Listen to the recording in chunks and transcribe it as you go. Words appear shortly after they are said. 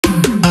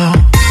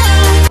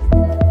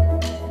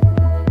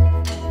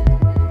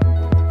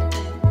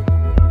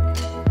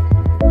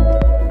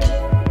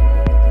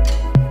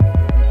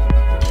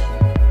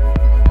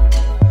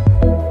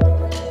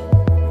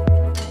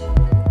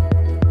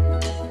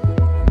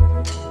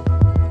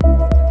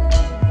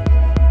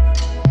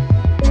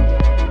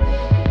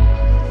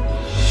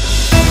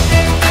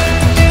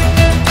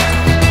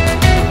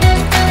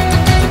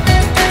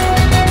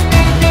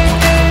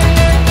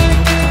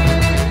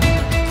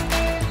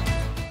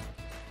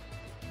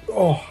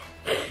Oh.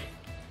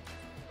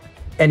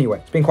 Anyway,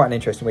 it's been quite an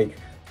interesting week.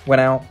 Went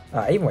out,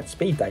 I even went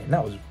speed dating.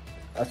 That was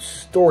a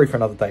story for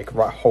another day. I could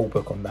write a whole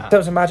book on that. In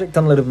terms of magic,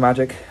 done a little bit of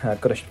magic. I've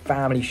got a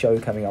family show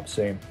coming up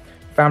soon.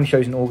 Family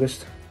show's in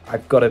August.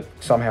 I've got to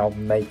somehow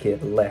make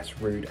it less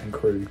rude and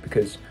crude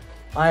because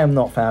I am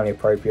not family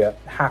appropriate.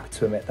 Happy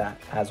to admit that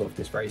as of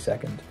this very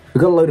second.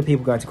 We've got a load of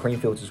people going to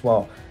Creamfields as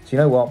well. So you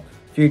know what?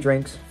 A few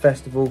drinks,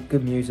 festival,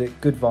 good music,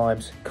 good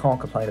vibes. Can't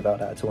complain about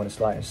that at all in the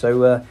slightest.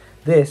 So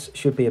this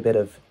should be a bit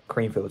of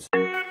Creamfields.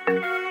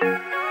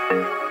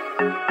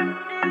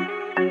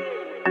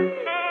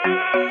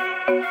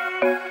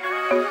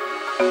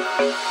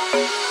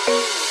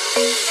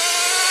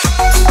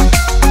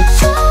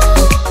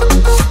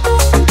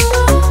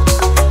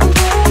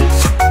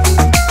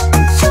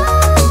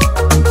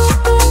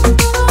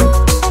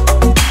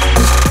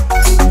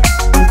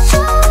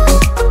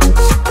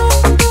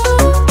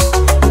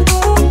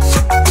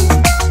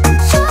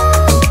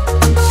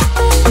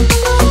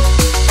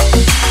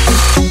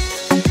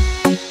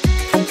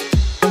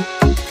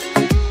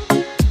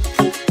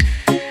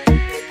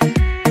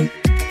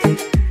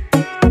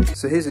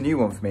 So here's a new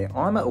one for me.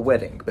 I'm at a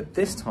wedding, but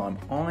this time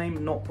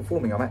I'm not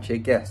performing. I'm actually a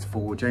guest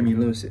for Jamie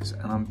Lewis's,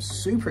 and I'm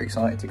super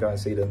excited to go and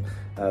see them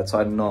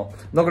tied in a knot.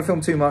 I'm not gonna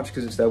film too much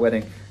because it's their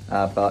wedding,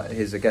 but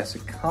here's, I guess, a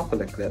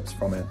couple of clips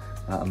from it.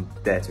 I'm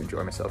there to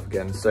enjoy myself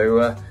again.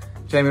 So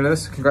Jamie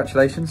Lewis,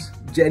 congratulations.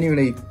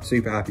 Genuinely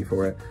super happy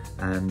for it,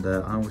 and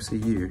I will see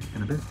you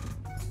in a bit.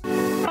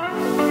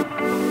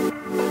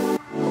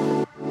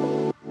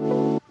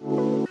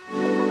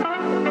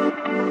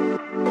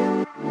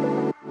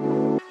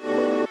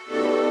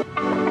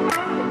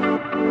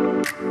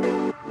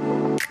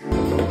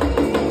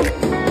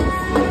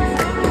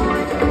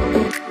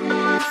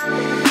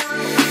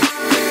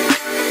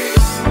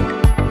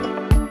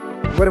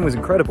 The wedding was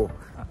incredible.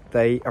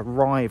 They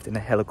arrived in a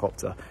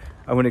helicopter.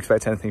 I wouldn't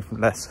expect anything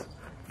less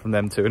from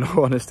them too, in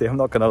all honesty, I'm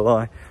not gonna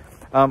lie.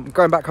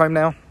 Going back home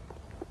now,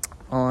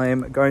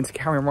 I'm going to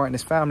carry on writing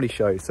this family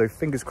show, so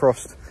fingers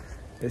crossed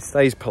it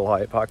stays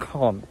polite, but I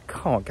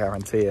can't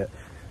guarantee it.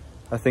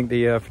 I think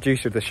the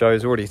producer of the show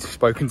has already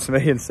spoken to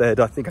me and said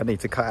I think I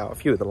need to cut out a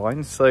few of the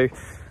lines, so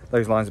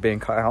those lines are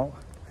being cut out.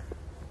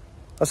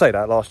 I say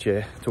that last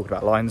year, talking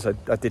about lines, I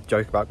did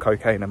joke about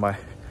cocaine and my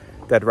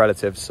dead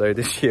relatives, so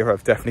this year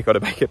I've definitely got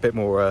to make it a bit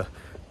more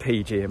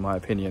PG in my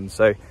opinion.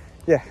 So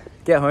yeah,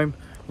 get home,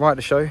 write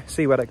the show,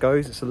 see where that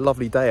goes. It's a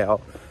lovely day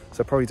out,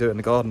 so I'll probably do it in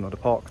the garden or the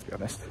park, to be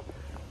honest.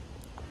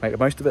 Make the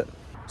most of it.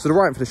 So the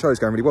writing for the show is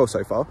going really well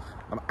so far.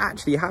 I'm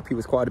actually happy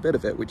with quite a bit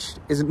of it, which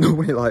isn't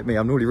normally like me.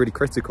 I'm normally really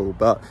critical,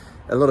 but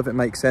a lot of it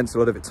makes sense, a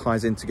lot of it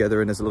ties in together,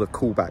 and there's a lot of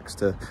callbacks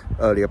to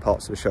earlier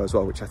parts of the show as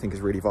well, which I think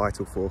is really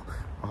vital for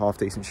a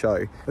half-decent show.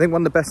 I think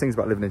one of the best things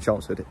about living in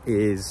Chelmsford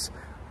is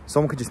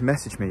someone could just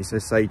message me to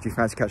say, do you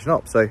fancy catching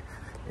up? So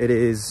it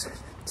is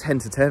 10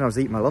 to 10, I was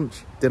eating my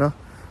dinner.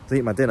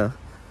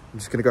 I'm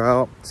just gonna go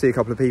out, see a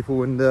couple of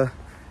people and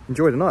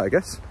enjoy the night, I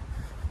guess.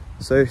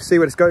 So see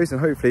where this goes, and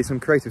hopefully some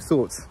creative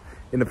thoughts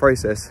in the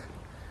process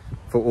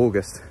for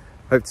August.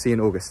 Hope to see you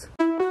in August.